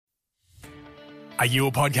Are you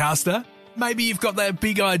a podcaster? Maybe you've got that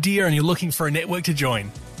big idea and you're looking for a network to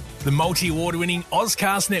join. The multi-award-winning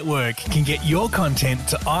Ozcast Network can get your content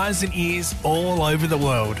to eyes and ears all over the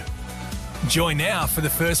world. Join now for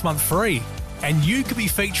the first month free, and you could be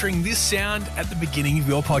featuring this sound at the beginning of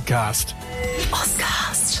your podcast.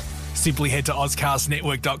 Ozcast. Simply head to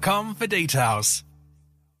ozcastnetwork.com for details.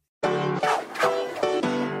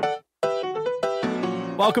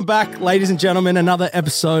 Welcome back, ladies and gentlemen, another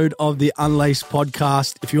episode of the Unlaced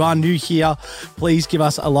podcast. If you are new here, please give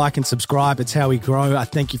us a like and subscribe. It's how we grow. I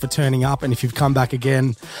thank you for turning up. And if you've come back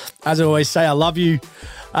again, as I always say, I love you.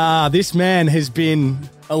 This man has been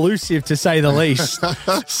elusive, to say the least.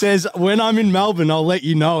 Says, when I'm in Melbourne, I'll let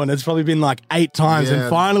you know. And it's probably been like 8 times. Yeah. And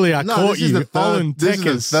finally, I caught you. Olan, this Tekkerz.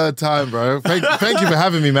 is the third time, bro. Thank you for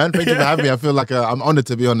having me, man. Thank you for having me. I feel like I'm honoured,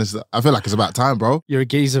 to be honest. I feel like it's about time, bro. You're a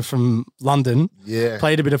geezer from London. Yeah.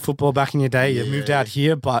 Played a bit of football back in your day. You moved out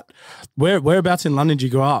here. But whereabouts in London did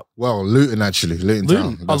you grow up? Well, Luton, actually. Luton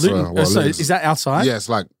Town. That's Luton. Where, so is that outside? Yeah, it's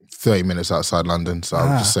like 30 minutes outside London, so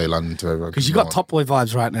I'll just say London to everyone. Because you got Top Boy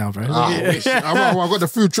vibes right now, bro. I've got the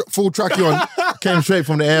full trackie on. Came straight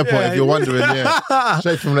from the airport, if you're wondering. Yeah,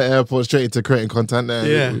 straight from the airport, straight into creating content there.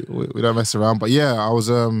 Yeah. We don't mess around. But yeah, I was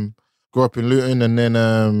grew up in Luton and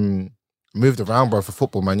then moved around, bro, for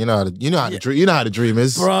football, man. You know how the dream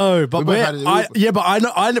is, bro. But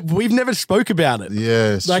we've never spoke about it.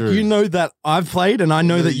 Yeah, it's like true. You know that I've played and I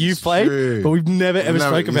know that you've played, but we've never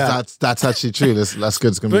spoke about it. That's actually true. That's good.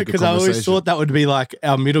 It's gonna be a good because I always thought that would be like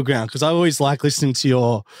our middle ground. Because I always like listening to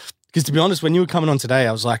your. Because to be honest, when you were coming on today,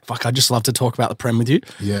 I was like, "Fuck, I just love to talk about the Prem with you."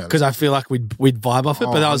 Yeah. Because I feel like we'd vibe off it.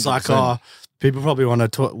 But I was 100%. Like, people probably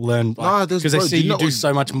want to learn because they see you do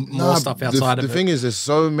so much more stuff outside of it. The thing is, there's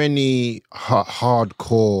so many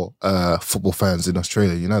hardcore football fans in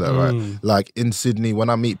Australia. You know that, right? Like in Sydney, when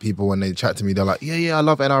I meet people, when they chat to me, they're like, yeah, I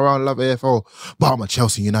love NRL, I love AFL, but I'm a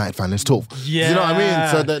Chelsea United fan. Let's talk. Yeah. You know what I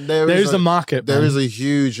mean? So there is a market. There is a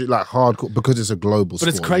huge hardcore, because it's a global sport.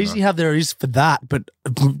 But it's crazy how there is for that, but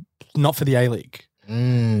not for the A-League.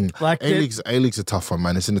 Like A-League's a tough one,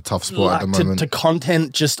 man. It's in a tough spot at the moment. To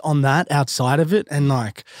content just on that outside of it, and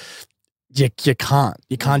like you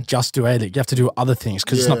can't just do A-League. You have to do other things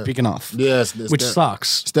because it's not big enough. Yes, which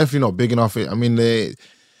sucks. It's definitely not big enough. I mean,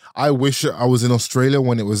 I wish I was in Australia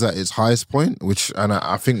when it was at its highest point. And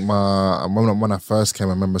I think when I first came,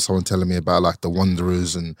 I remember someone telling me about like the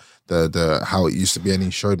Wanderers and the how it used to be, and he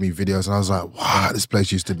showed me videos, and I was like, wow, this place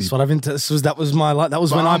used to be. That's what I've been. That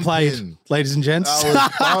was when I played, ladies and gents. You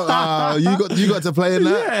got to play in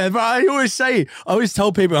that. Yeah, but I always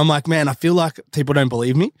tell people, I'm like, man, I feel like people don't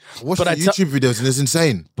believe me. Watch the YouTube videos, and it's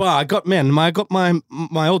insane. But I got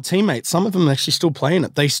my old teammates. Some of them are actually still playing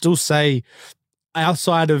it. They still say,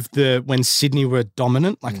 outside of when Sydney were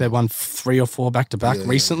dominant, like they won 3 or 4 back-to-back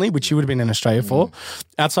recently, which you would have been in Australia for.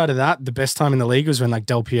 Outside of that, the best time in the league was when like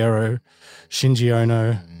Del Piero, Shinji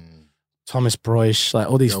Ono, Thomas Broish, like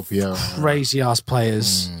all these crazy-ass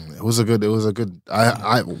players. It was a good.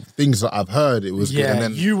 Things that I've heard, it was good. And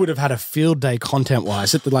then you would have had a field day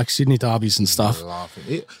content-wise at the like Sydney derbies and stuff.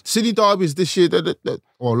 Sydney derbies this year,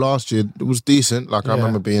 or last year, it was decent. Like I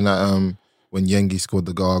remember being at when Yengi scored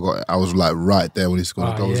the goal, I was like right there when he scored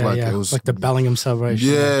the goal. It was like the Bellingham celebration.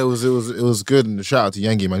 Yeah, it was good. And shout out to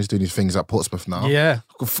Yengi, man. He's doing his things at Portsmouth now. Yeah,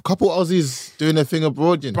 a couple Aussies doing their thing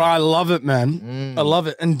abroad. You know? Bro, I love it, man. I love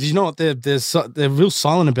it. And do you know what? They're real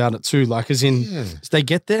silent about it too. Like as in, they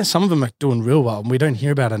get there, some of them are doing real well, and we don't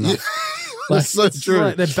hear about it enough. That's so true.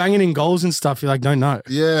 Like they're banging in goals and stuff. You're like, don't know.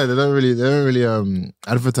 Yeah, they don't really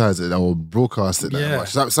advertise it or broadcast it that much.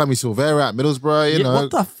 Sammy Silvera at Middlesbrough, you know.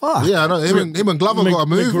 What the fuck? Yeah, I know. Him and Glover got a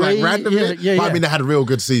move like randomly. Yeah. I mean, they had real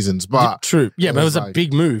good seasons, but true. Yeah, but it was a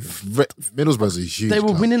big move. Middlesbrough's a huge. They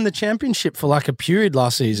were winning the championship for like a period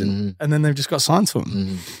last season, and then they've just got signed to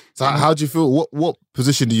them. So how do you feel? What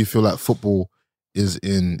position do you feel like football is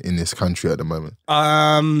in this country at the moment?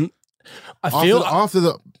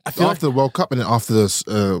 After the World Cup and then after the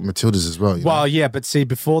Matildas as well. Well, yeah, but see,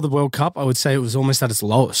 before the World Cup, I would say it was almost at its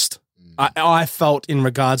lowest. I felt in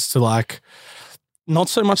regards to like, not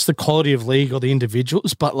so much the quality of league or the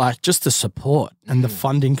individuals, but like just the support and the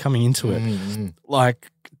funding coming into it. Like,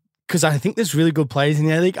 because I think there's really good players in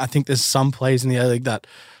the A-League. I think there's some players in the A-League that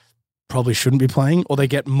probably shouldn't be playing, or they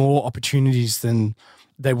get more opportunities than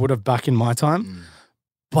they would have back in my time.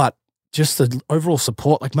 But just the overall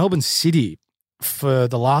support, like Melbourne City for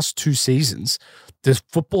the last 2 seasons, the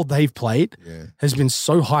football they've played has been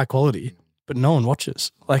so high quality, but no one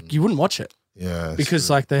watches. Like you wouldn't watch it. Yeah. Because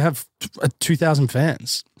like they have 2,000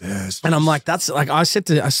 fans. Yes. And I'm like, that's like, I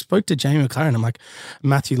spoke to Jamie McLaren, I'm like,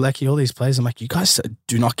 Matthew Leckie, all these players, I'm like, you guys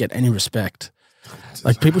do not get any respect.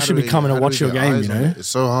 Like people should be coming to watch your game, you know? It's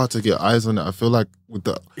so hard to get eyes on it. I feel like with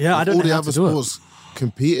I with don't all know the how other to do it. sports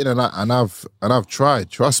competing, and I've tried,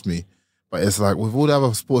 trust me. But it's like with all the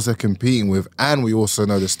other sports they're competing with, and we also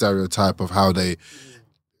know the stereotype of how they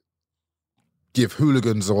give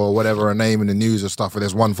hooligans or whatever a name in the news or stuff, where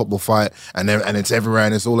there's one football fight and it's everywhere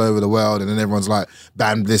and it's all over the world, and then everyone's like,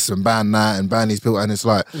 ban this and ban that and ban these people, and it's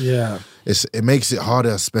like, it makes it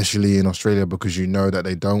harder, especially in Australia, because you know that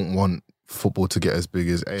they don't want football to get as big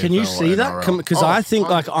as AFL. Can you see that? Because I think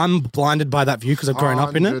like I'm blinded by that view because I've grown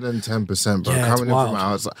up in it. 110%, bro. Yeah, Coming in wild. from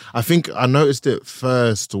outside, I think I noticed it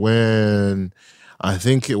first when I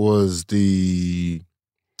think it was the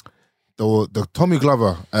Tommy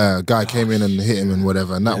Glover guy came in and hit him and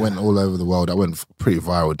whatever, and that went all over the world. That went pretty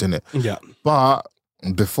viral, didn't it? Yeah. But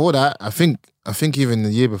before that, I think even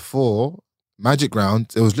the year before, Magic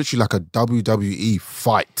Round, it was literally like a WWE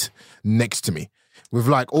fight next to me. With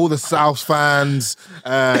like all the South fans,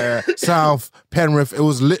 South, Penrith, it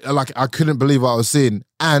was like I couldn't believe what I was seeing,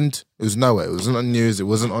 and it was nowhere. It wasn't on news. It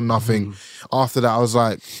wasn't on nothing. After that, I was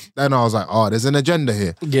like, oh, there's an agenda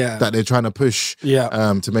here that they're trying to push,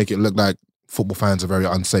 to make it look like football fans are very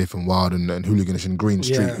unsafe and wild and hooliganish and Green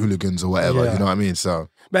Street hooligans or whatever. You know what I mean? So,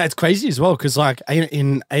 but it's crazy as well because like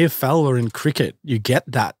in AFL or in cricket, you get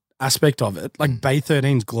that aspect of it. Like Bay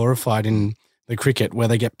 13's glorified in the cricket where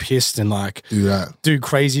they get pissed and like do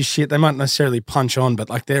crazy shit. They might necessarily punch on, but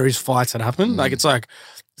like there is fights that happen. Like it's like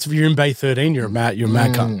if you're in Bay 13, you're a mad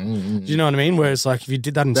cunt. Do you know what I mean? Whereas like if you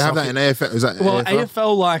did that in they have that in AFL. Is that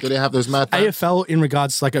AFL like do they have those mad AFL in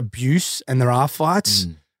regards to like abuse, and there are fights,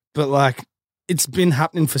 but like it's been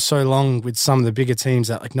happening for so long with some of the bigger teams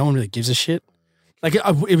that like no one really gives a shit. Like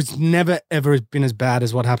it was never ever been as bad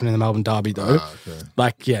as what happened in the Melbourne Derby though.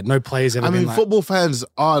 Like no players ever. I mean, been football fans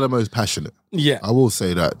are the most passionate. Yeah, I will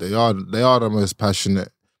say that they are the most passionate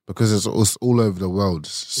because it's all over the world.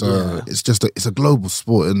 So it's just it's a global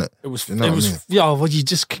sport, isn't it? It was. You know it was. what I mean? Yeah. Well, you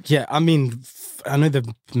just. Yeah. I mean, I know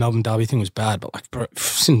the Melbourne Derby thing was bad, but like, bro,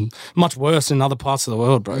 it's much worse in other parts of the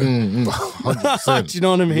world, bro. 100%. Do you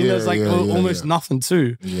know what I mean? There's like almost nothing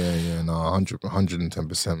too. Yeah. No,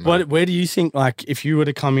 110%. But where do you think, like, if you were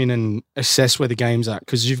to come in and assess where the game's at,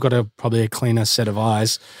 because you've got probably a cleaner set of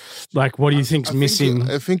eyes, like, what do you think's missing?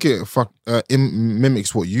 I think it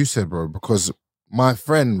mimics what you said, bro. Because my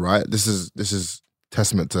friend, right, this is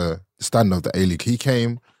testament to the standard of the A-League. He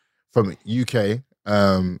came from UK.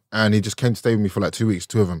 And he just came to stay with me for like 2 weeks,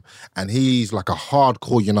 two of them. And he's like a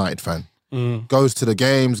hardcore United fan. Goes to the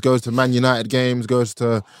games, goes to Man United games, goes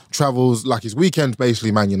to travels, like his weekend's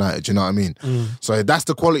basically Man United, you know what I mean? So that's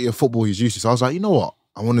the quality of football he's used to. So I was like, you know what?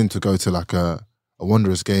 I want him to go to like a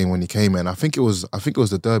Wanderers game when he came in. I think it was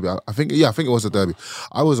the Derby. I think it was the Derby.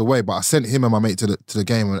 I was away, but I sent him and my mate to the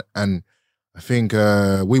game, and I think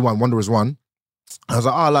we won. Wanderers won. I was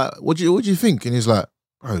like, what do you think? And he's like,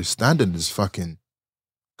 bro, standard is fucking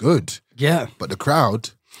good. Yeah. But the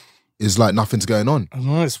crowd is like nothing's going on. I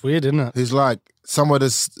know, it's weird, isn't it? He's like, some of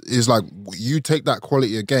this is like, you take that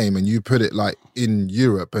quality of game and you put it like in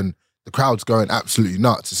Europe and the crowd's going absolutely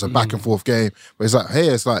nuts. It's a back and forth game. But it's like, hey,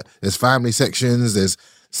 it's like, there's family sections, there's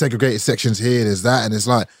segregated sections here, there's that. And it's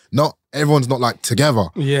like, everyone's not like together.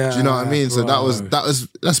 Yeah. Do you know what I mean? Bro. So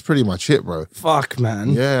that's pretty much it, bro. Fuck, man.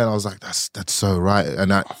 Yeah. And I was like, that's so right.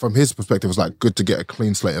 And from his perspective, it was like good to get a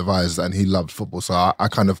clean slate of eyes, and he loved football. So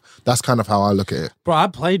that's kind of how I look at it. Bro, I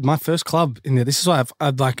played my first club in there. This is why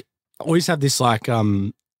I've like, always have this like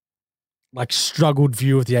struggled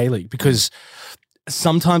view of the A-League, because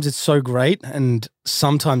sometimes it's so great, and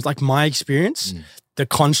sometimes, like my experience, the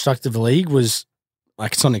construct of the league was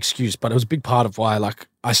like, it's not an excuse, but it was a big part of why like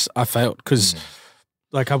I failed, because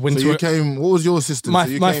like I went so to. You came. What was your system?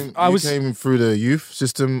 You came through the youth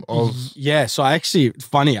system of. Yeah, so I actually,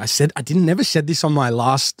 funny, I never said this on my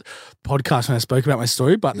last podcast when I spoke about my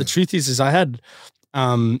story, but the truth is I had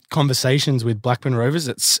conversations with Blackburn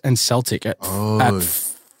Rovers and Celtic at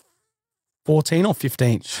 14 or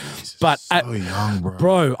 15. Jesus, but so young, bro.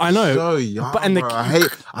 Bro, I know. So young, bro.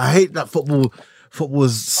 I hate that football. Football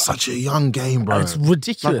was such a young game, bro. It's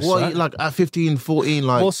ridiculous. Like, right? Like at 15, 14,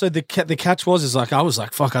 like. Also, the catch was like, I was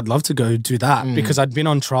like, fuck, I'd love to go do that, because I'd been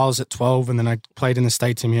on trials at 12 and then I played in the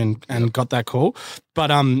state team and got that call.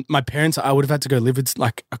 But my parents, I would have had to go live with,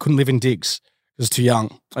 like, I couldn't live in digs. I was too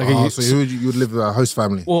young. Like, so you would live with a host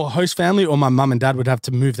family? Or host family, or my mum and dad would have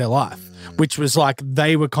to move their life, which was like,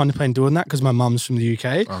 they were contemplating doing that because my mum's from the UK.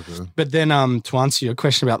 Okay. But then to answer your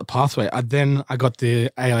question about the pathway, I got the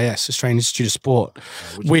AIS, Australian Institute of Sport,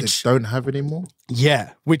 which they don't have anymore?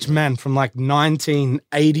 Yeah, which, man, from like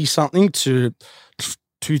 1980 something to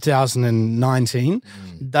 2019,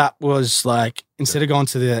 that was like, instead of going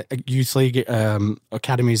to the youth league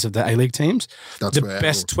academies of the A-League teams, the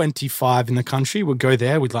best 25 in the country would go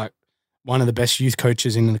there with like one of the best youth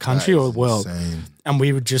coaches in the country or the world. Insane. And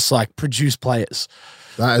we would just like produce players.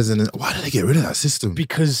 That isn't. Why did they get rid of that system?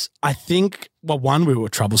 Because I think, well, one, we were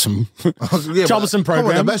troublesome. Yeah, troublesome program.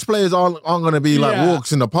 Come on, the best players aren't going to be like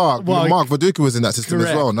walks in the park. Well, Mark Viduka was in that system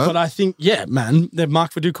correct. as well, no? But I think, yeah, man, they're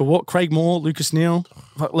Mark Viduka, Craig Moore, Lucas Neal,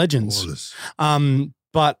 like legends.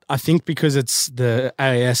 But I think because it's the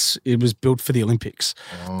AAS, it was built for the Olympics.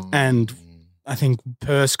 And I think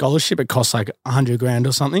per scholarship, it costs like $100,000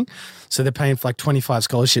 or something. So they're paying for like 25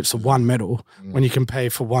 scholarships for one medal when you can pay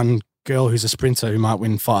for one girl who's a sprinter who might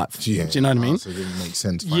win 5. Yeah. Do you know what I mean? So it didn't make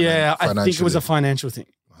sense. Yeah, I think it was a financial thing.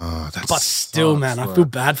 But still, man, I feel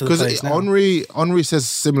bad for the players now. Henri says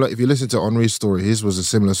similar. If you listen to Henri's story, his was a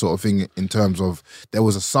similar sort of thing in terms of there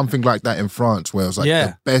was something like that in France where it was like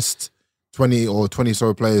the best 20 or 20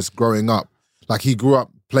 so players growing up. Like he grew up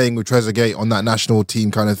playing with Trezeguet on that national team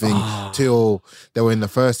kind of thing till they were in the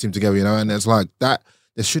first team together, you know, and it's like that.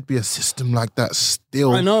 There should be a system like that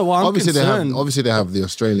still. I know. Well, obviously they have the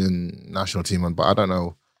Australian national team on, but I don't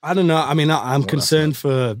know. I mean, I'm concerned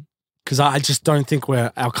because I just don't think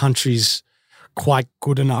our country's quite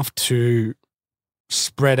good enough to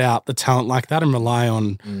spread out the talent like that and rely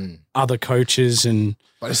on other coaches and.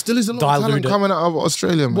 But there still is a lot of talent coming out of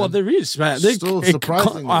Australia, man. Well, there is, man. Still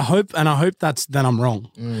surprising. I hope then I'm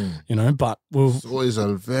wrong. You know, but there's always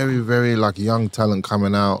a very, very like young talent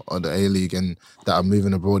coming out of the A-League and that are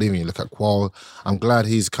moving abroad. Even you look at Qual. I'm glad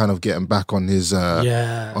he's kind of getting back on his path.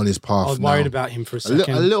 I was worried about him for a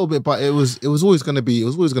second. A little bit, but it was always going to be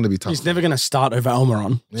tough. He's never going to start over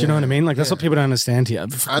Almiron. Do you know what I mean? Like that's what people don't understand here.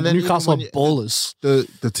 And then Newcastle are ballers.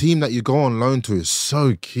 The team that you go on loan to is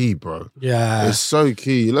so key, bro. Yeah, it's so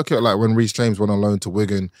key. You look at like when Reece James went on loan to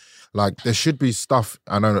Wigan, like there should be stuff.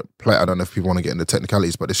 I don't know if people want to get into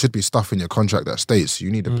technicalities, but there should be stuff in your contract that states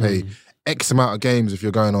you need to pay X amount of games if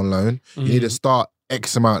you're going on loan. You need to start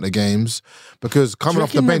X amount of games because coming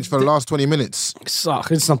off the bench for the last 20 minutes, it's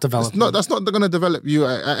not developing. That's not going to develop you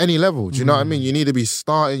at any level. Do you know what I mean? You need to be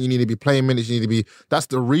starting. You need to be playing minutes. You need to be. That's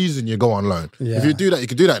the reason you go on loan. Yeah. If you do that, you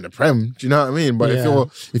could do that in the Prem. Do you know what I mean? But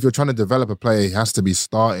if you're trying to develop a player, he has to be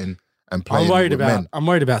starting. I'm worried about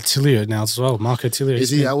Tilio now as well. Marco Tilio. Is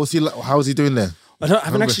he? How is he doing there? I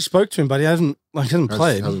haven't actually spoke to him, but he hasn't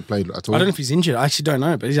played. Hasn't played at all. I don't know if he's injured. I actually don't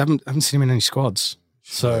know, but I haven't seen him in any squads.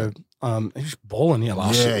 So he was balling here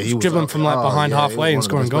last year. He was dribbling from like behind halfway and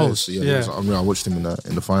scoring goals. I watched him in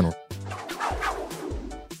the final.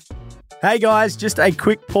 Hey guys, just a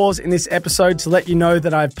quick pause in this episode to let you know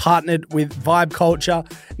that I've partnered with Vibe Culture.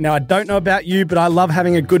 Now, I don't know about you, but I love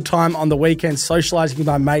having a good time on the weekend, socializing with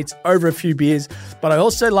my mates over a few beers, but I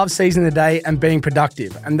also love seizing the day and being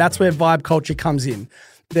productive, and that's where Vibe Culture comes in.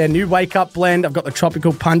 Their new Wake Up blend, I've got the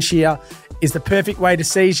Tropical Punch here, is the perfect way to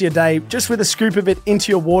seize your day just with a scoop of it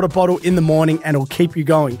into your water bottle in the morning and it'll keep you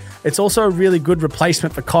going. It's also a really good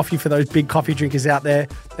replacement for coffee for those big coffee drinkers out there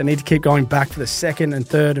that need to keep going back for the second and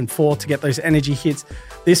third and fourth to get those energy hits.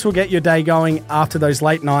 This will get your day going after those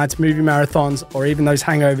late nights, movie marathons, or even those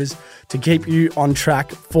hangovers to keep you on track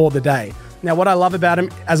for the day. Now, what I love about them,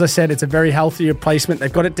 as I said, it's a very healthy replacement.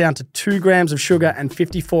 They've got it down to 2 grams of sugar and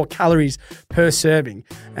 54 calories per serving.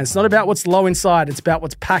 And it's not about what's low inside, it's about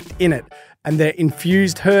what's packed in it. And their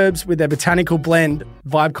infused herbs with their botanical blend,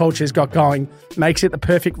 Vibe Culture's got going, makes it the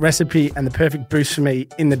perfect recipe and the perfect boost for me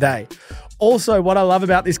in the day. Also, what I love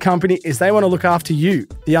about this company is they want to look after you,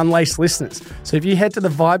 the Unlaced listeners. So if you head to the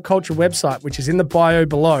Vibe Culture website, which is in the bio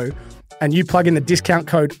below, and you plug in the discount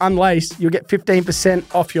code UNLACED, you'll get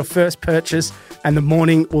 15% off your first purchase and the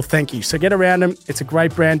morning will thank you. So get around them. It's a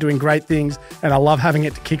great brand doing great things and I love having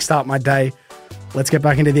it to kickstart my day. Let's get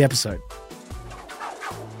back into the episode.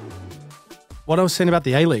 What I was saying about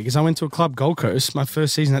the A-League is I went to a club, Gold Coast, my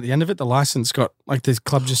first season. At the end of it, the license got, like, the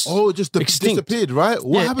club just disappeared, right?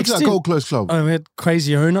 What happened to that Gold Coast club? Oh, we had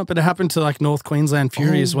crazy owner, but it happened to, like, North Queensland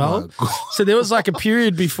Fury as well. So there was, like, a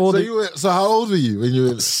period before So how old were you when you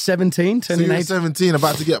were 17, turning 18? 17,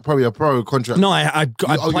 about to get probably a pro contract. No, I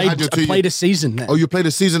played a season there. Oh, you played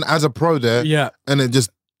a season as a pro there? Yeah. And it just...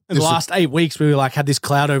 In the last 8 weeks, we were like had this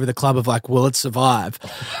cloud over the club of like, will it survive?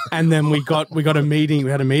 And then we got a meeting.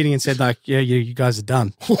 We had a meeting and said like, yeah, you guys are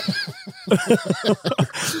done.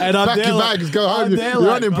 And I'm Pack your bags, go home. You're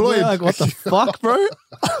unemployed. Like, what the fuck, bro?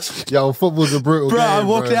 Yo, football's a brutal game, I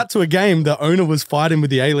walked out to a game. The owner was fighting with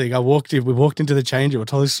the A-League. We walked into the change room. I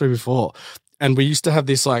told this story before. And we used to have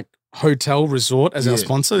this like hotel resort as our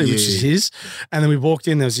sponsor, which is his. And then we walked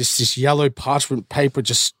in, there was this yellow parchment paper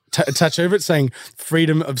just attached over it saying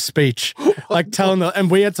freedom of speech. Like telling them,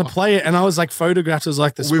 and we had to play it. And I was like photographed as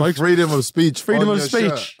like the spokesman. Freedom of speech. Freedom of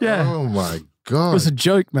speech. Shirt. Yeah. Oh my God. It was a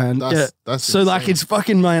joke, man. That's so insane. like it's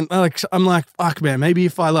fucking, man. Like I'm like, fuck, man. Maybe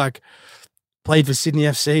if I like played for Sydney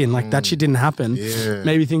FC and like that shit didn't happen,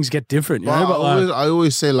 maybe things get different. You know? But I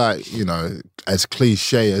always say, like, you know, as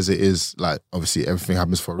cliche as it is, like obviously everything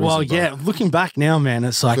happens for a reason. Well, yeah, looking back now, man,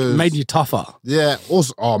 it's like it made you tougher. Yeah.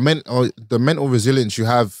 Also, the mental resilience you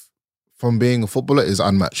have from being a footballer is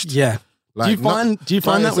unmatched. Yeah. Like, do you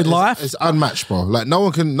find that with life? It's unmatched, bro. Like no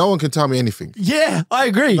one can tell me anything. Yeah, I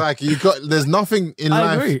agree. Like there's nothing in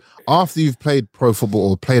life after you've played pro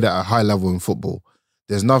football or played at a high level in football.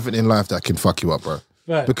 There's nothing in life that can fuck you up, bro.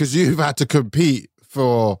 Right. Because you've had to compete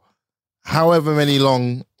for however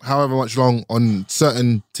much long on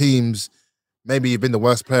certain teams. Maybe you've been the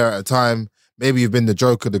worst player at a time. Maybe you've been the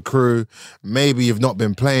joke of the crew. Maybe you've not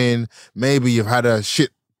been playing. Maybe you've had a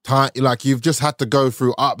shit time. Like you've just had to go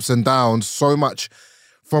through ups and downs so much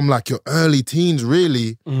from like your early teens,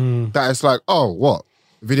 really, that it's like, oh, what?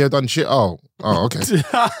 Video done shit? Oh, okay.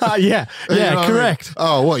 yeah, You know correct. I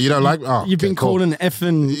mean? Oh, what? You don't like? Oh, you've been called an F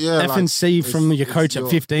and C from your coach at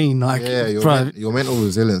 15. Like, yeah, your mental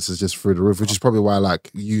resilience is just through the roof, which is probably why,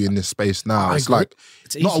 like, you in this space now, it's like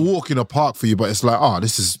it's not a walk in the park for you, but it's like, oh,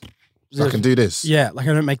 this is. I can do this. Yeah, like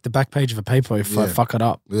I don't make the back page of a paper if I fuck it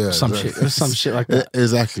up. Yeah, some shit like that.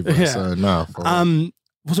 Exactly, bro. Yeah. So no.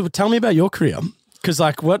 Tell me about your career. Because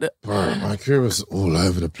like what? Bro, my career was all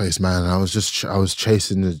over the place, man. I was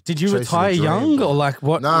chasing the. Did you retire young or like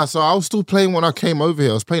what? Nah, so I was still playing when I came over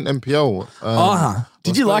here. I was playing MPL.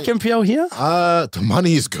 Did you like MPL here? The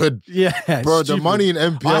money is good. Yeah, bro. The money in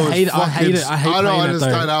MPL is fucking. I hate it. I don't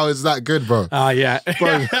understand how it's that good, bro. Oh yeah,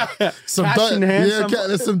 bro.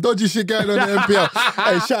 There's some dodgy shit going on in MPL.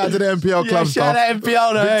 Hey, shout out to the MPL clubs, shout out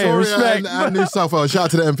MPL, though. Victoria Respect. and New South Wales. Shout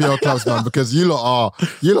out to the MPL clubs, man, because you lot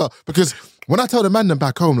because. When I tell the man them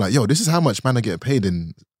back home, like, yo, this is how much man are getting paid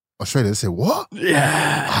in Australia, they say, what?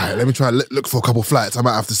 Yeah. All right, let me try and look for a couple flights. I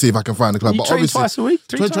might have to see if I can find a club. You train twice a week?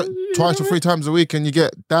 Twice or 3 times a week, and you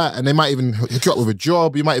get that, and they might even hook you up with a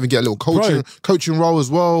job. You might even get a little coaching role as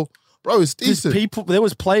well. Bro, it's decent. There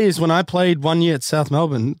was players, when I played 1 year at South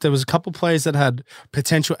Melbourne, there was a couple players that had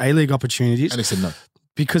potential A-League opportunities. And they said no.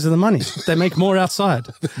 Because of the money. They make more outside.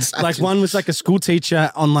 Exactly. Like one was like a school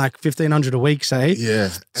teacher on like 1,500 a week, say. Yeah.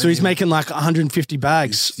 So he's making like 150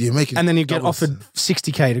 bags. You're making and then you get offered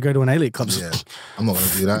 60K to go to an A-League club. Yeah. I'm not going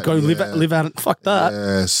to do that. Go live out. Fuck that.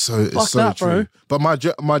 Yeah, it's so that, true. Bro.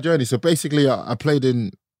 But my journey, so basically I played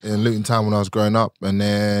in Luton Town when I was growing up, and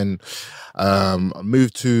then I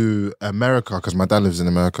moved to America because my dad lives in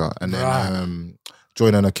America, and then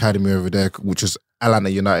joined an academy over there, which is Atlanta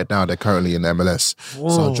United now. They're currently in MLS. Whoa.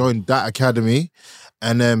 So I joined that academy,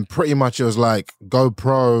 and then pretty much it was like go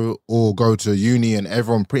pro or go to uni, and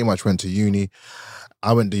everyone pretty much went to uni.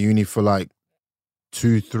 I went to uni for like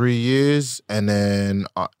 2-3 years, and then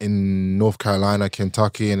in North Carolina,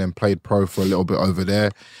 Kentucky, and then played pro for a little bit over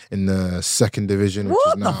there in the second division, which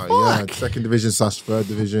is now second division / third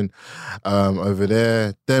division over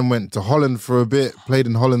there. Then went to Holland for a bit, played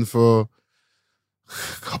in Holland for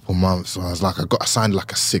a couple months. So I was like, I signed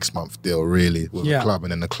like a 6-month deal really with the club,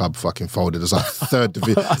 and then the club fucking folded. It was like third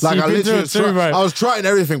division. Like I literally I was trying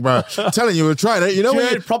everything, bro. I'm telling you, we're trying it. You know,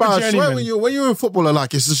 I swear when you're a footballer,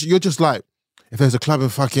 like you're just like, if there's a club in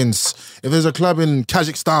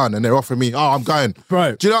Kazakhstan and they're offering me, I'm going.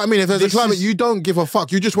 Bro. Do you know what I mean? If there's a club, you don't give a fuck.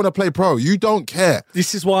 You just want to play pro. You don't care.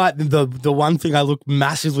 This is why the one thing I look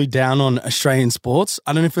massively down on Australian sports,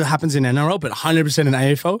 I don't know if it happens in NRL, but 100% in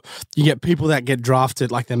AFL, you get people that get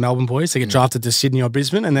drafted, like they're Melbourne boys, they get drafted to Sydney or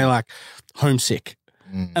Brisbane, and they're like homesick.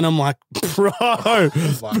 And I'm like, bro,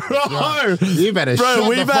 you better shut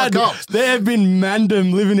the fuck up. There have been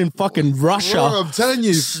mandem living in fucking Russia. Bro, I'm telling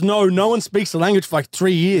you. No one speaks the language for like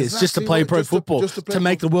 3 years just to play pro football, to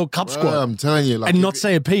make the World Cup squad. I'm telling you. Like, and not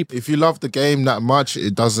say a peep. If you love the game that much,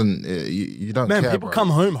 it doesn't, you don't care, people come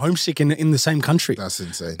home homesick in the same country. That's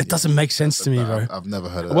insane. It doesn't make sense to me, bro. I've never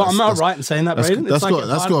heard of that. Well, I'm not right in saying that, Braden. That's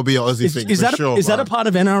got to be an Aussie thing, for sure. Is that a part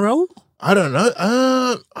of NRL? I don't know.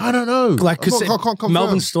 I don't know. Like, because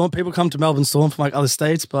Melbourne Storm, people come to Melbourne Storm from like other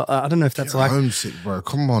states, but I don't know if that's like homesick, bro.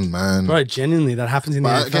 Come on, man. Bro, genuinely, that happens in the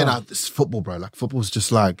NFL. Again, it's football, bro. Like, football's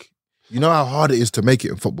just like, you know how hard it is to make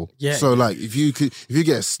it in football. Yeah. So like, if you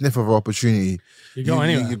get a sniff of an opportunity, you go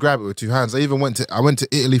anywhere. You grab it with 2 hands. I went to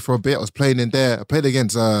Italy for a bit. I was playing in there. I played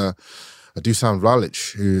against Dusan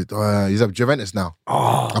Vlahovic, who he's at Juventus now.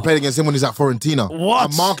 Oh. I played against him when he's at Fiorentina. What?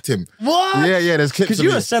 I marked him. What? Yeah, there's clips. Because of you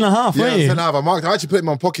me. were centre half, Yeah, weren't you? centre half. I actually put him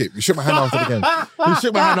in my pocket. He shook my hand after the game. He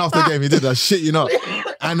shook my hand after the game. He did that shit, you know.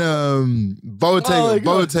 And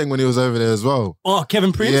Boateng when he was over there as well. Oh,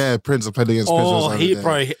 Kevin Prince? Yeah, Prince. I played against Prince.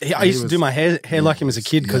 I used to do my hair like him as a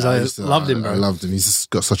kid because I loved him, bro. I loved him. He's just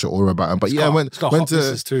got such an aura about him. But He's went got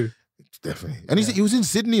to too. definitely. And he was in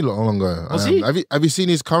Sydney not long ago. Was he? Have you seen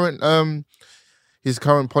his current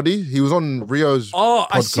poddy? He was on Rio's podcast.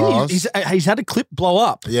 I see. He's had a clip blow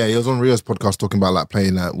up. Yeah, he was on Rio's podcast talking about like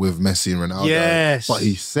playing with Messi and Ronaldo. Yes. But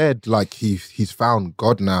he said like he's found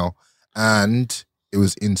God now, and it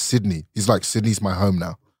was in Sydney. He's like, Sydney's my home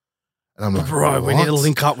now. And I'm like, bro, we need to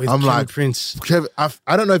link up with Kevin Prince.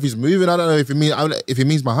 I don't know if he's moving. I don't know if he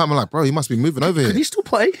means my home. I'm like, bro, he must be moving over here. Could he still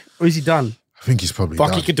play? Or is he done? I think he's probably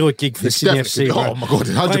done. He could do a gig for the Sydney FC. Oh my God,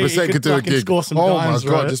 100% could do a gig. Score some oh dimes,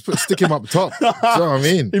 my God, bro. just stick him up top. Do you know what I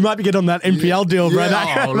mean? He might be getting on that NPL deal, bro.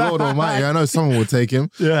 Yeah, oh Lord Almighty, I know someone will take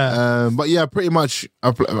him. Yeah. But yeah, pretty much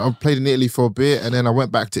I played in Italy for a bit, and then I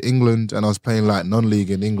went back to England, and I was playing like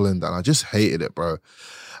non-league in England, and I just hated it, bro.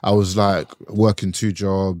 I was like working 2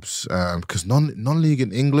 jobs because non-league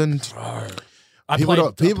in England. Bro. I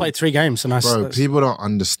played 3 games, and people don't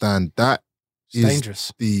understand that. It's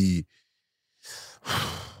dangerous.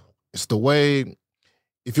 It's the way.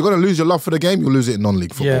 If you're gonna lose your love for the game, you'll lose it in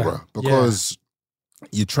non-league football, bro. Because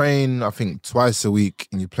you train, I think, twice a week,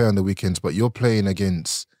 and you play on the weekends. But you're playing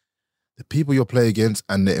against the people you're playing against,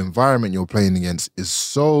 and the environment you're playing against is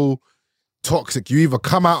so toxic. You either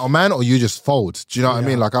come out a man or you just fold. Do you know what I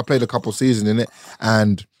mean? Like I played a couple seasons in it,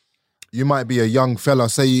 and you might be a young fella.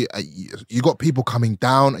 Say you got people coming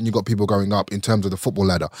down and you got people going up in terms of the football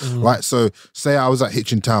ladder, right? So say I was at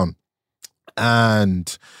Hitchin Town,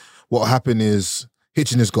 and what happened is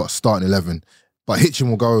Hitchin has got starting 11, but Hitchin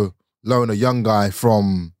will go loan a young guy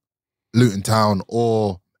from Luton Town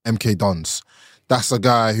or MK Dons. That's a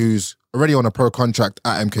guy who's already on a pro contract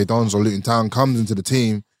at MK Dons or Luton Town, comes into the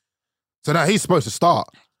team. So now he's supposed to start.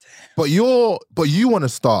 But you want to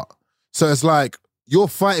start. So it's like you're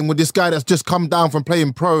fighting with this guy that's just come down from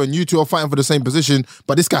playing pro, and you two are fighting for the same position,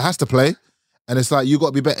 but this guy has to play. And it's like, you got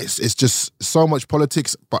to be better. It's just so much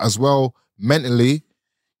politics, but as well, mentally,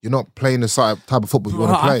 you're not playing the type of football you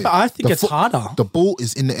want to play. I think it's harder. The ball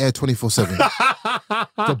is in the air 24/7.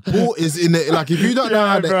 The ball is in the, like, if you don't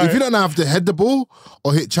know if you don't know how to head the ball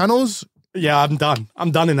or hit channels, yeah, I'm done. I'm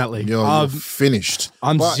done in that league. You're finished.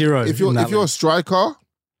 I'm zero. If you're a striker,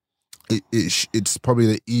 it's probably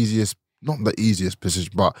the easiest, not the easiest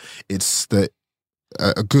position, but it's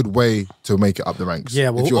a good way to make it up the ranks.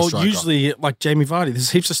 Yeah, well, usually like Jamie Vardy,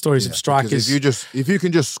 there's heaps of stories of strikers. If you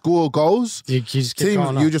can just score goals, you just keep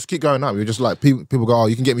going up. You're just like people go, oh,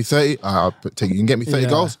 you can get me 30, I'll take you. You can get me 30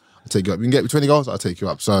 goals, I'll take you up. You can get me 20 goals, I'll take you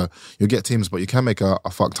up. So you'll get teams, but you can make a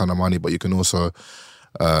fuck ton of money, but you can also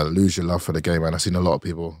lose your love for the game. And I've seen a lot of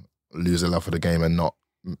people lose their love for the game and not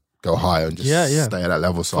go higher and just stay at that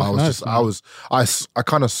level. So I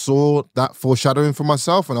kind of saw that foreshadowing for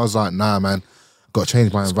myself, and I was like, nah, man. Got to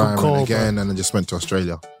change my environment again, and then just went to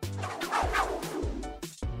Australia.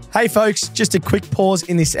 Hey folks, just a quick pause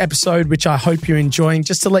in this episode, which I hope you're enjoying,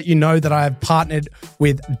 just to let you know that I have partnered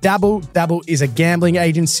with Dabble. Dabble is a gambling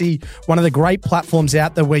agency, one of the great platforms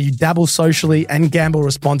out there where you dabble socially and gamble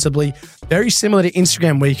responsibly. Very similar to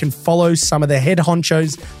Instagram, where you can follow some of the head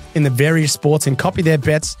honchos in the various sports and copy their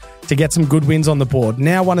bets to get some good wins on the board.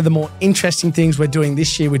 Now, one of the more interesting things we're doing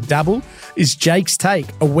this year with Dabble is Jake's Take,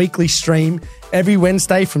 a weekly stream every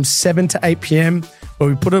Wednesday from 7 to 8 p.m, where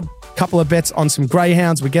we put a couple of bets on some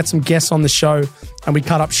greyhounds, we get some guests on the show, and we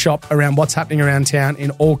cut up shop around what's happening around town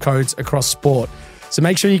in all codes across sport. So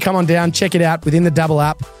make sure you come on down, check it out within the Dabble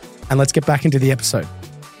app, and let's get back into the episode.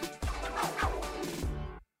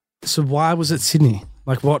 So why was it Sydney?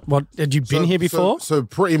 Like what had you been here before? So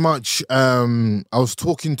pretty much I was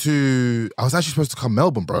actually supposed to come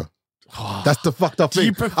Melbourne, bro. That's the fucked up thing. Do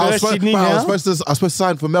you prefer Sydney now? I was supposed to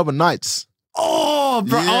sign for Melbourne Knights. Oh,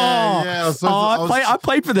 bro. Yeah. I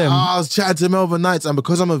played for them. I was chatting to Melbourne Knights, and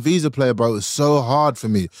because I'm a visa player, bro, it's so hard for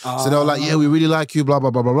me. So they were like, yeah, we really like you, blah,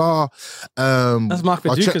 blah, blah, blah, blah. That's Mark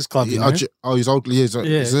Viduka's club, you know? He's old. Is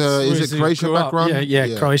it Croatian background?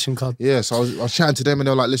 Yeah, Croatian club. Yeah, so I was chatting to them, and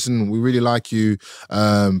they were like, listen, we really like you,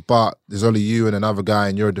 but there's only you and another guy,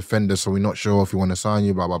 and you're a defender, so we're not sure if we want to sign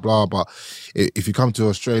you, blah, blah, blah. But if you come to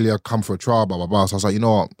Australia, come for a trial, blah, blah, blah. So I was like, you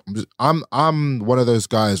know what? I'm one of those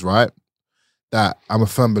guys, right? That I'm a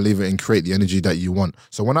firm believer in create the energy that you want.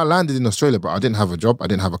 So when I landed in Australia, bro, I didn't have a job. I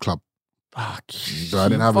didn't have a club. I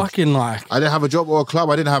didn't have a job or a club.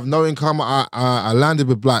 I didn't have no income. I landed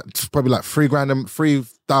with probably like $3,000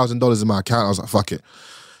 $1,000 in my account. I was like, fuck it.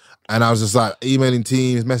 And I was just like emailing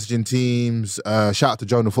teams, messaging teams. Shout out to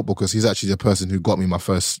Jonah Football because he's actually the person who got me my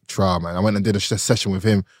first trial, man. I went and did a session with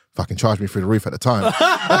him. Fucking charged me through the roof at the time.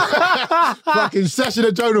 Fucking session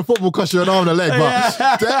of Jonah Football cost you an arm and a leg,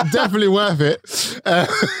 but definitely worth it.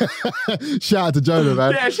 Shout out to Jonah,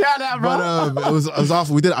 man. Yeah, shout out, bro. But it was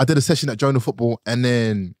after I did a session at Jonah Football, and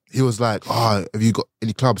then he was like, "Oh, have you got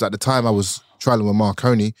any clubs?" At the time, I was trialing with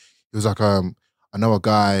Marconi. He was like, "I know a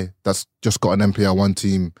guy that's just got an NPL1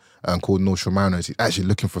 team called North Shore Mariners. He's actually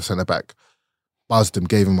looking for a centre back." Buzzed him,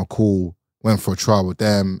 gave him a call, went for a trial with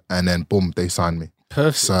them, and then boom, they signed me.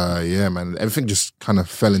 Perfect. So yeah, man, everything just kind of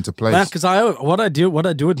fell into place. Because what I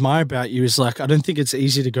do admire about you is like I don't think it's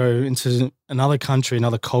easy to go into another country,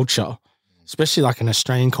 another culture, especially like an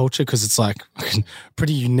Australian culture, because it's like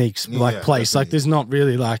pretty unique place. Definitely. Like there's not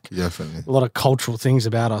really like Definitely. a lot of cultural things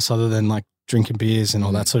about us other than like drinking beers and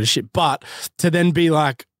all that sort of shit. But to then be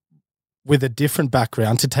like with a different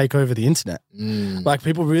background to take over the internet, like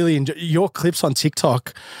people really enjoy your clips on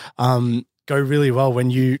TikTok. Go really well when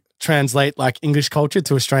you translate like English culture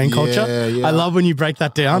to Australian culture. Yeah. I love when you break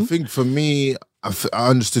that down. I think for me, I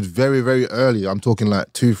understood very, very early. I'm talking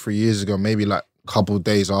like 2-3 years ago, maybe like a couple of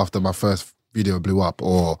days after my first video blew up,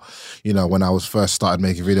 or when I was first started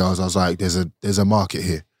making videos, I was like, there's a market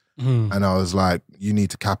here. And I was like, you need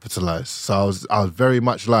to capitalize. So I was very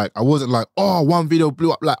much like, I wasn't like, oh, one video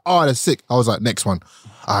blew up, like, oh, that's sick. I was like, next one.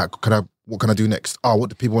 All right, what can I do next? Oh, what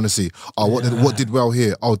do people want to see? Oh, what did well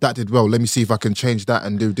here? Oh, that did well. Let me see if I can change that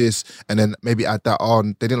and do this, and then maybe add that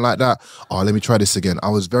on. They didn't like that. Oh, let me try this again. I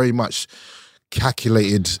was very much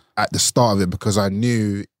calculated at the start of it because I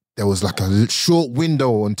knew there was like a short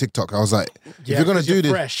window on TikTok. I was like, if you're gonna do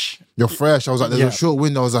this, you're fresh. I was like, there's a short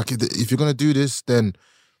window. I was like, if you're gonna do this, then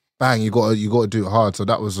bang, you got to do it hard. So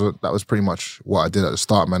that was pretty much what I did at the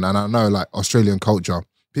start, man. And I know like Australian culture,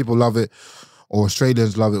 people love it, or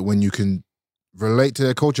Australians love it when you can relate to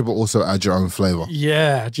their culture, but also add your own flavor.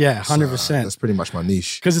 Yeah, 100%. So that's pretty much my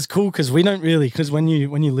niche. Because it's cool because we don't really, because when you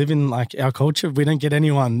live in like our culture, we don't get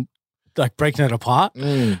anyone like breaking it apart.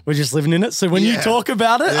 We're just living in it. So when you talk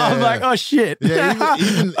about it, I'm like, oh shit. Yeah,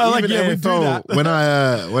 even like, AFL, we do that.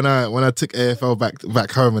 when I took AFL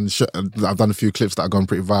back home and I've done a few clips that have gone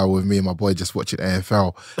pretty viral with me and my boy just watching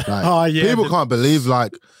AFL. Like, people can't believe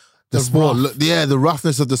like the sport, the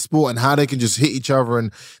roughness of the sport and how they can just hit each other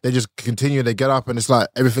and they just continue. They get up and it's like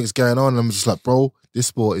everything's going on. And I'm just like, bro, this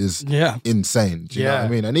sport is insane. Do you know what I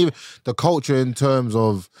mean? And even the culture in terms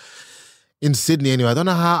of in Sydney, anyway, I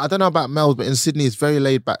don't know about Melbourne, but in Sydney, it's very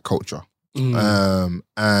laid back culture. And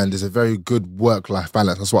there's a very good work-life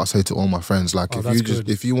balance. That's what I say to all my friends. Like,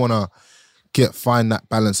 if you want to find that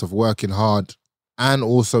balance of working hard and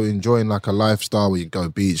also enjoying like a lifestyle where you go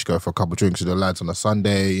beach, go for a couple of drinks with the lads on a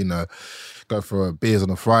Sunday, go for beers on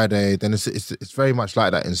a Friday, then it's very much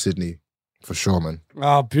like that in Sydney, for sure, man.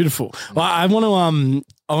 Oh, beautiful. Well, I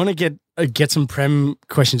want to get some Prem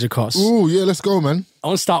questions across. Ooh, yeah, let's go, man. I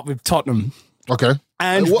want to start with Tottenham. Okay.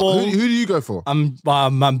 And who do you go for? My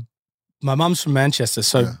mum's from Manchester,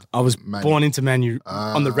 so I was born into Man U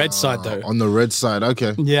on the red side, though. On the red side,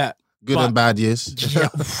 okay. Yeah. Good and bad years.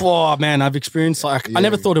 Oh man, I've experienced I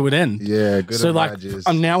never thought it would end. Yeah, good and bad years.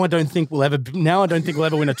 Now I don't think we'll ever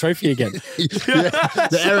win a trophy again.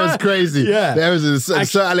 The era's crazy. Yeah, the era's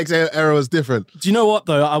Sir Alex era was different. Do you know what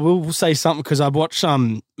though? I will say something because I watch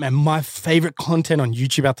my favorite content on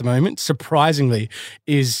YouTube at the moment, surprisingly,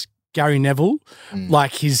 is Gary Neville,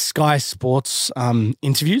 like his Sky Sports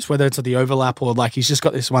interviews, whether it's at the Overlap or like he's just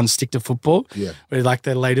got this one Stick to Football. Yeah. Where like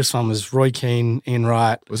the latest one was Roy Keane, Ian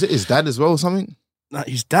Wright. Was it his dad as well or something? No,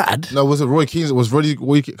 his dad? No, was it Roy Keane? It was Roy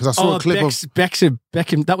because I saw a clip of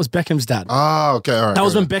Beckham. That was Beckham's dad. Ah, okay, all right. That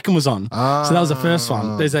was when Beckham was on. So that was the first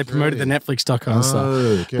one. They promoted the Netflix doco and stuff.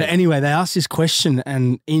 Okay. But anyway, they asked this question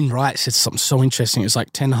and Ian Wright said something so interesting. It's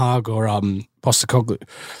like Ten Hag or Postecoglou.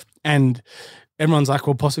 And everyone's like,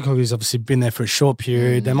 well, Postecoglou's obviously been there for a short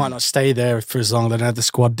period. They might not stay there for as long. They don't have the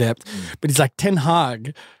squad depth. But he's like, Ten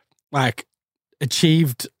Hag, like,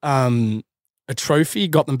 achieved a trophy,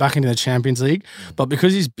 got them back into the Champions League. But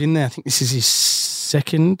because he's been there, I think this is his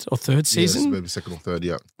second or third season. Yes, maybe second or third,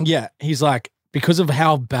 yeah. Yeah, he's like, because of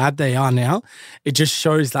how bad they are now, it just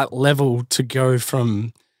shows that level to go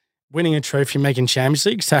from winning a trophy, making Champions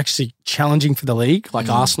League to actually challenging for the league, like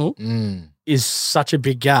Arsenal. Is such a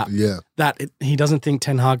big gap that he doesn't think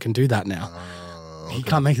Ten Hag can do that now. He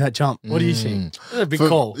can't make that jump. What do you think? It's a big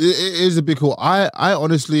call. It is a big call. I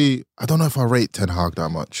honestly, I don't know if I rate Ten Hag that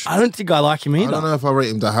much. I don't think I like him either. I don't know if I rate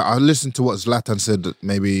him that high. I listened to what Zlatan said,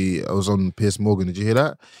 maybe I was on Piers Morgan. Did you hear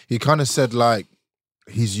that? He kind of said like,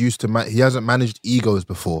 he's used to. He hasn't managed egos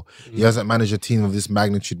before. He hasn't managed a team of this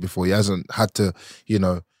magnitude before. He hasn't had to,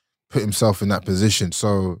 put himself in that position.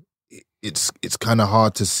 So it's kind of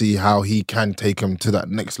hard to see how he can take him to that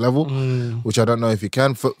next level, which I don't know if he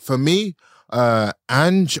can. For me,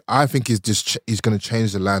 Ange, I think he's going to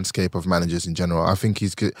change the landscape of managers in general. I think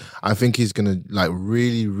he's going to like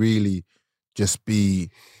really, really just be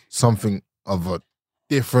something of a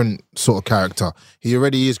different sort of character. He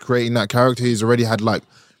already is creating that character. He's already had like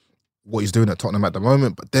what he's doing at Tottenham at the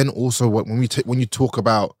moment. But then also when you talk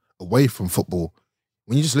about away from football,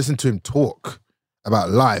 when you just listen to him talk about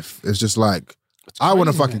life, it's just like, I want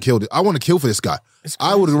to fucking kill this. I want to kill for this guy.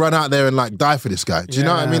 I would run out there and like die for this guy. Do you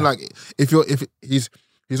know what I mean? Like if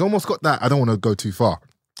he's almost got that. I don't want to go too far,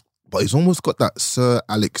 but he's almost got that Sir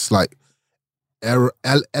Alex like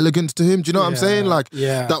elegance to him. Do you know what I'm saying? Like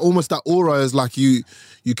that almost that aura is like you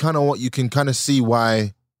can kind of see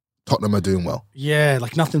why Tottenham are doing well. Yeah,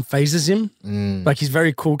 like nothing phases him. Like he's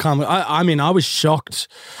very cool, calm. I mean, I was shocked.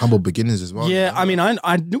 Humble beginnings as well. Yeah, I mean,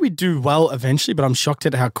 I knew he'd do well eventually, but I'm shocked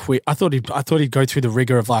at how quick. I thought he'd go through the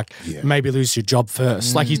rigor of like maybe lose your job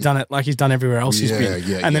first, like he's done it, like he's done everywhere else he's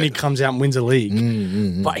been, and then he comes out and wins a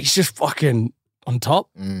league. But he's just fucking on top,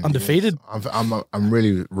 undefeated. I'm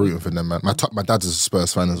really rooting for them, man. My dad's a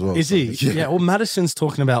Spurs fan as well. Is he? Yeah. Well, Madison's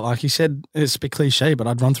talking about, like he said, it's a bit cliche, but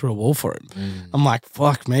I'd run through a wall for him. I'm like,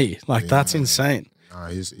 fuck me, like that's insane. Nah,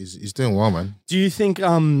 he's doing well, man. Do you think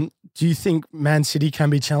Man City can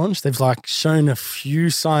be challenged? They've like shown a few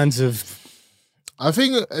signs of. I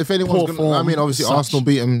think if anyone's gonna, I mean, obviously Arsenal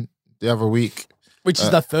beat them the other week. Which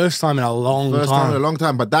is the first time in a long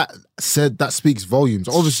time. But that speaks volumes.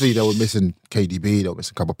 Obviously, they were missing KDB, they were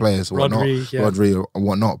missing a couple of players or Rodri or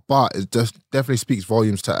whatnot. But it just definitely speaks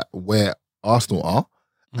volumes to where Arsenal are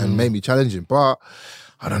and maybe challenging. But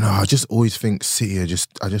I don't know. I just always think City are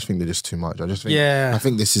I just think they're just too much. I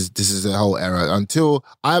think this is the whole era. Until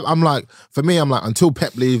I'm like, for me, I'm like, until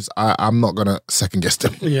Pep leaves, I'm not gonna second guess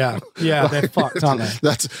them. Yeah, like, they're fucked, aren't they?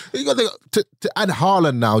 That's you got to add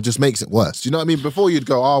Haaland now just makes it worse. Do you know what I mean? Before you'd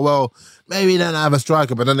go, oh well, maybe they don't have a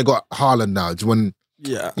striker, but then they got Haaland now.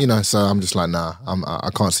 So I'm just like, nah,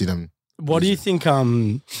 I can't see them. What do you think?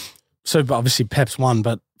 So obviously Pep's won,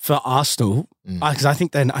 but for Arsenal, because I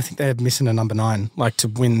think they're missing a number 9, like to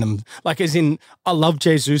win them. Like as in, I love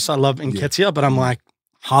Jesus, I love Nketiah, but I'm like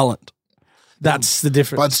Haaland. That's the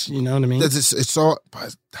difference. But you know what I mean? It's so.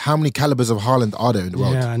 How many calibers of Haaland are there in the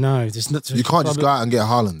world? Yeah, I know. You can't just go out and get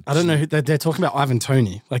Haaland. I don't know who they're talking about. Ivan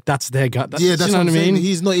Toney, like that's their gut. That's what I mean.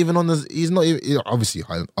 He's not even on the. He's not even. Obviously,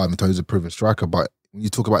 Ivan Toney's a proven striker, but when you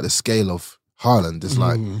talk about the scale of Haaland, it's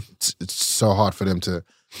like it's so hard for them to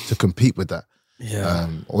compete with that. Yeah.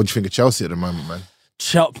 What do you think of Chelsea at the moment, man?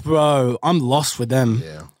 Bro, I'm lost with them.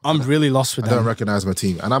 Yeah. I'm really lost with them. I don't recognise my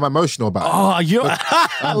team. And I'm emotional about it. Oh, you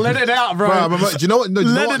let it out, bro. Do you know what? Do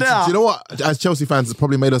you know what? As Chelsea fans, has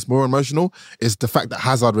probably made us more emotional is the fact that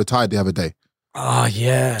Hazard retired the other day. Oh,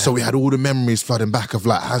 yeah. So we had all the memories flooding back of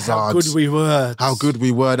like Hazard. How good we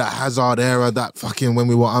were. That Hazard era, that fucking when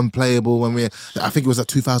we were unplayable, I think it was at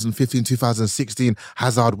 2015, 2016,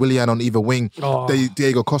 Hazard, Willian on either wing,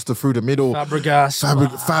 Diego Costa through the middle.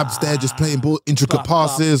 Fab's there just playing ball, intricate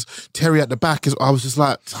passes, Terry at the back. I was just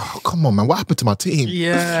like, oh, come on, man, what happened to my team?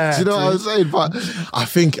 Yeah. Do you know what I'm saying? But I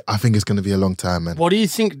think it's going to be a long time, man. What do you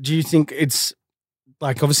think? Do you think it's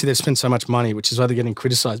like, obviously they've spent so much money, which is why they're getting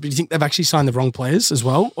criticised. But do you think they've actually signed the wrong players as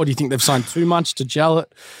well? Or do you think they've signed too much to gel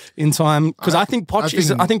it in time? Because I think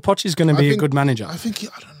Poch is going to be a good manager.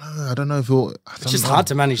 I don't know if he'll... It's just hard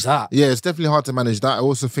to manage that. Yeah, it's definitely hard to manage that. I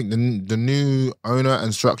also think the new owner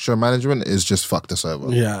and structure management is just fucked us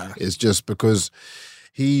over. Yeah. It's just because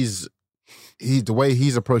the way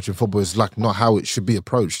he's approaching football is like not how it should be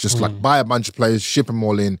approached. Just like buy a bunch of players, ship them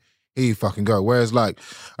all in, here you fucking go. Whereas like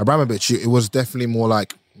Abramovich, it was definitely more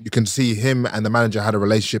like you can see him and the manager had a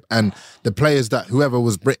relationship, and the players that whoever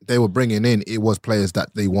they were bringing in, it was players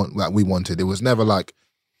that we wanted. It was never like,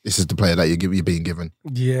 this is the player that you're being given.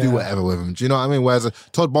 Yeah. Do whatever with him. Do you know what I mean? Whereas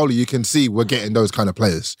Todd Bowley, you can see we're getting those kind of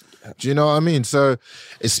players. Do you know what I mean? So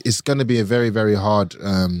it's going to be a very, very hard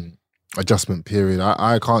adjustment period.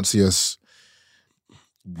 I can't see us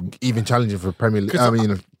even challenging for Premier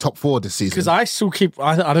League. Top 4 this season. Because I still keep.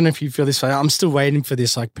 I don't know if you feel this way. I'm still waiting for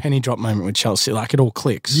this like penny drop moment with Chelsea. Like it all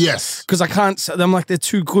clicks. Yes. Because I can't. I'm like, they're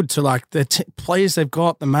too good to like the players they've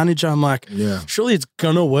got. The manager. I'm like, surely it's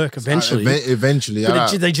gonna work eventually. Eventually,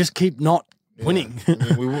 but they just keep not winning.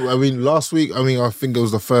 I mean, last week. I think it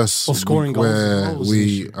was the first scoring where goals.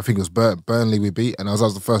 I think it was Burnley we beat, and that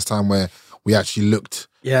was the first time where we actually looked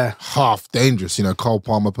half dangerous. You know, Cole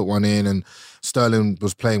Palmer put one in, and Sterling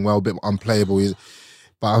was playing well, a bit unplayable.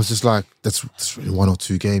 But I was just like, that's really 1 or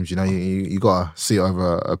 2 games, you know. You got to see it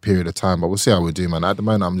over a period of time. But we'll see how we do, man. At the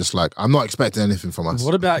moment, I'm just like, I'm not expecting anything from us.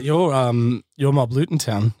 What about your mob Luton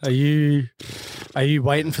Town? Are you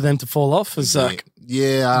waiting for them to fall off? As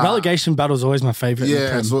relegation battle is always my favourite.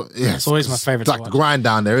 Yeah, it's always my favourite. It's like the grind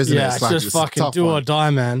down there, isn't it? It's just fucking do or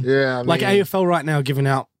die, man. Yeah, I mean, like AFL right now giving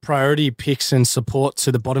out priority picks and support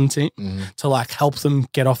to the bottom team to like help them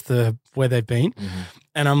get off where they've been.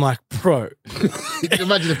 And I'm like, bro,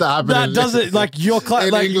 imagine if that happened. That doesn't like your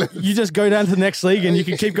like you just go down to the next league and you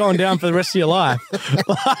can keep going down for the rest of your life.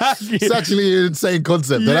 It's actually an insane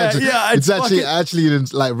concept. It's actually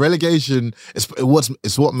like relegation.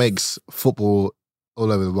 It's what makes football all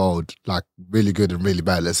over the world like really good and really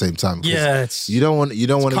bad at the same time. Yeah, you don't want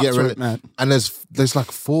to get rid of. And there's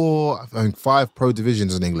like 5 pro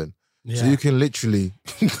divisions in England. Yeah. So you can literally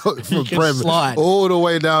go from Prem all the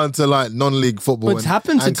way down to like non-league football. But it's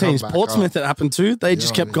happened to teams. Portsmouth, it happened to. They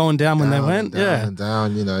just kept going down when they went.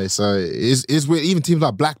 Down, you know. So it's weird. Even teams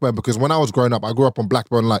like Blackburn, because when I was growing up, I grew up on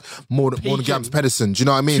Blackburn, like more than Gams Pedersen. Do you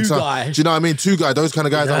know what I mean? Do you know what I mean? 2 guys, those kind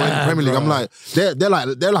of guys that went in the Premier League. I'm like,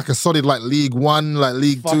 they're like a solid like League One, like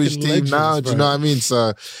League Two-ish team legends, now. Do you know what I mean?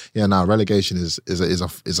 So yeah, relegation is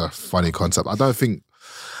a funny concept. I don't think.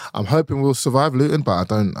 I'm hoping we'll survive Luton,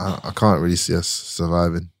 but I can't really see us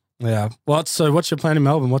surviving. Yeah. What's your plan in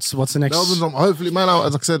Melbourne? What's the next? Melbourne's hopefully, man.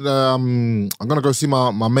 As I said, I'm gonna go see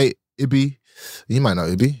my mate Ibby. You might know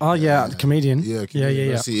Ibby. Oh yeah, the comedian. Yeah.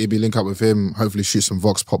 See Ibby, link up with him. Hopefully, shoot some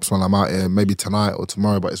Vox Pops when I'm out here. Maybe tonight or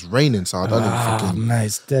tomorrow. But it's raining, so I don't even fucking. Man,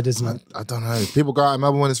 it's dead, isn't it? I don't know. People go out in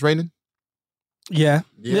Melbourne when it's raining. Yeah.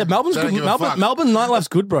 Melbourne's good. Melbourne nightlife's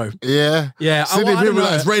good, bro. Yeah. Sydney people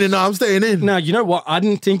like, it's raining now, I'm staying in. No, you know what? I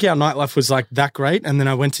didn't think our nightlife was like that great, and then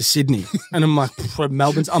I went to Sydney, and I'm like,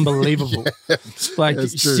 Melbourne's unbelievable. Like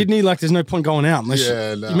Sydney, like there's no point going out unless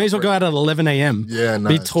you may as well go out at 11 a.m. Yeah,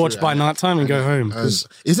 be torched by nighttime and go home.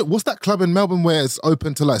 What's that club in Melbourne where it's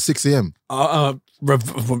open till like 6 a.m.?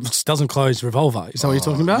 Doesn't close. Revolver. Is that what you're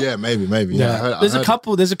talking about? Yeah, maybe. Yeah. There's a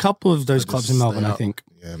couple of those clubs in Melbourne, I think.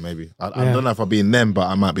 Yeah, maybe. I don't know if I'll be in them, but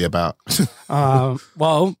I might be about.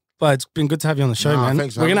 Well, but it's been good to have you on the show, man.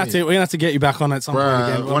 We're gonna have to get you back on at some point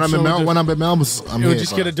again. When I'm in Melbourne, I'm here. We're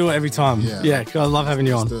just gonna do it every time. Yeah, I love having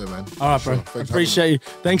you on. Let's do it, man. All right, bro. Appreciate you.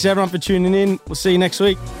 Thanks everyone for tuning in. We'll see you next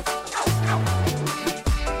week.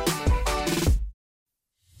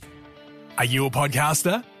 Are you a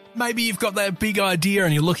podcaster? Maybe you've got that big idea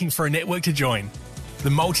and you're looking for a network to join. The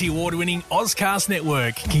multi-award-winning Ozcast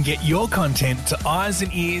Network can get your content to eyes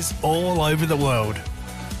and ears all over the world.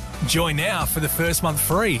 Join now for the first month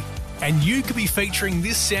free, and you could be featuring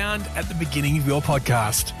this sound at the beginning of your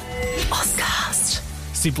podcast. Ozcast.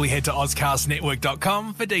 Simply head to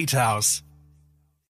ozcastnetwork.com for details.